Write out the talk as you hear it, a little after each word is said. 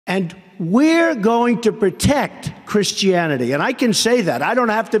And we're going to protect Christianity. And I can say that. I don't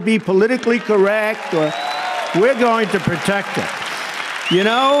have to be politically correct. We're going to protect it. You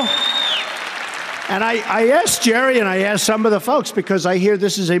know? And I asked Jerry and I asked some of the folks, because I hear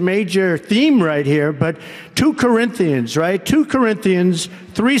this is a major theme right here, but 2 Corinthians, right? 2 Corinthians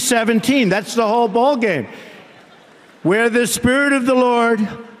 3:17, that's the whole ball game. Where the Spirit of the Lord,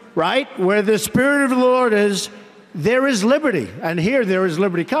 right? Where the Spirit of the Lord is, there is liberty. And here there is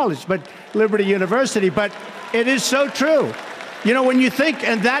Liberty College, but Liberty University, but it is so true. You know, when you think,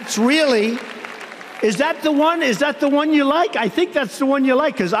 and that's really, is that the one? Is that the one you like? I think that's the one you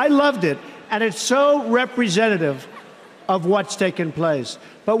like, because I loved it. And it's so representative of what's taken place.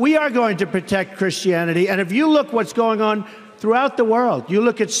 But we are going to protect Christianity. And if you look what's going on throughout the world, you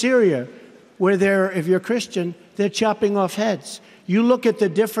look at Syria, where if you're Christian, they're chopping off heads. You look at the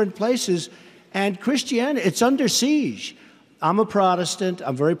different places, and Christianity, it's under siege. I'm a Protestant.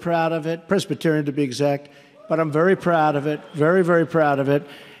 I'm very proud of it. Presbyterian, to be exact. But I'm very proud of it. Very, very proud of it.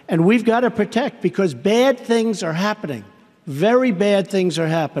 And we've got to protect, because bad things are happening. Very bad things are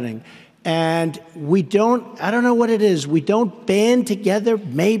happening. And we don't, I don't know what it is, we don't band together.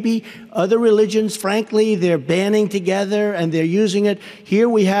 Maybe other religions, frankly, they're banding together and they're using it. Here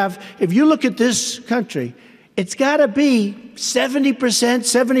we have, if you look at this country, it's got to be 70%,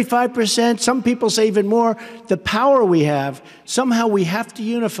 75%, some people say even more, the power we have. Somehow we have to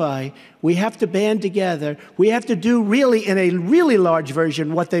unify, we have to band together, we have to do really, in a really large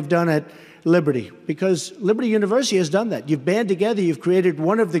version, what they've done at Liberty, because Liberty University has done that. You've band together, you've created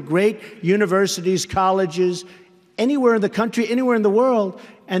one of the great universities, colleges, anywhere in the country, anywhere in the world,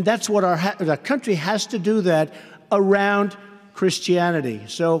 and that's what our country has to do, that around Christianity.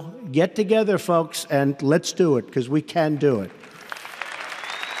 So get together, folks, and let's do it, because we can do it.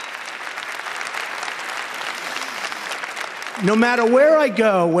 No matter where I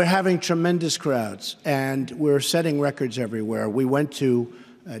go, we're having tremendous crowds, and we're setting records everywhere. We went to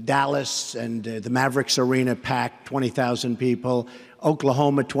Dallas, and the Mavericks Arena packed, 20,000 people.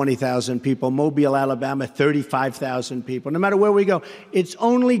 Oklahoma, 20,000 people. Mobile, Alabama, 35,000 people. No matter where we go, it's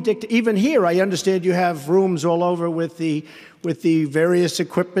only even here, I understand you have rooms all over with the various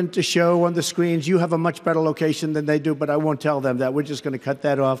equipment to show on the screens. You have a much better location than they do, but I won't tell them that. We're just going to cut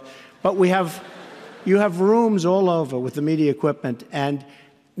that off. But you have rooms all over with the media equipment, and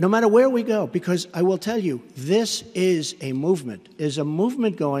no matter where we go, because I will tell you, this is a movement. There's a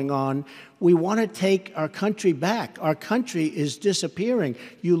movement going on. We want to take our country back. Our country is disappearing.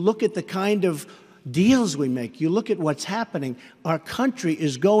 You look at the kind of deals we make. You look at what's happening. Our country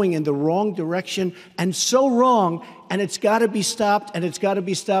is going in the wrong direction, and so wrong, and it's got to be stopped, and it's got to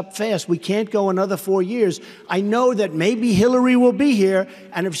be stopped fast. We can't go another 4 years. I know that maybe Hillary will be here,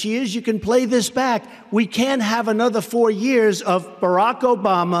 and if she is, you can play this back. We can't have another 4 years of Barack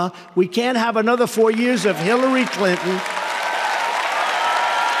Obama. We can't have another 4 years of Hillary Clinton.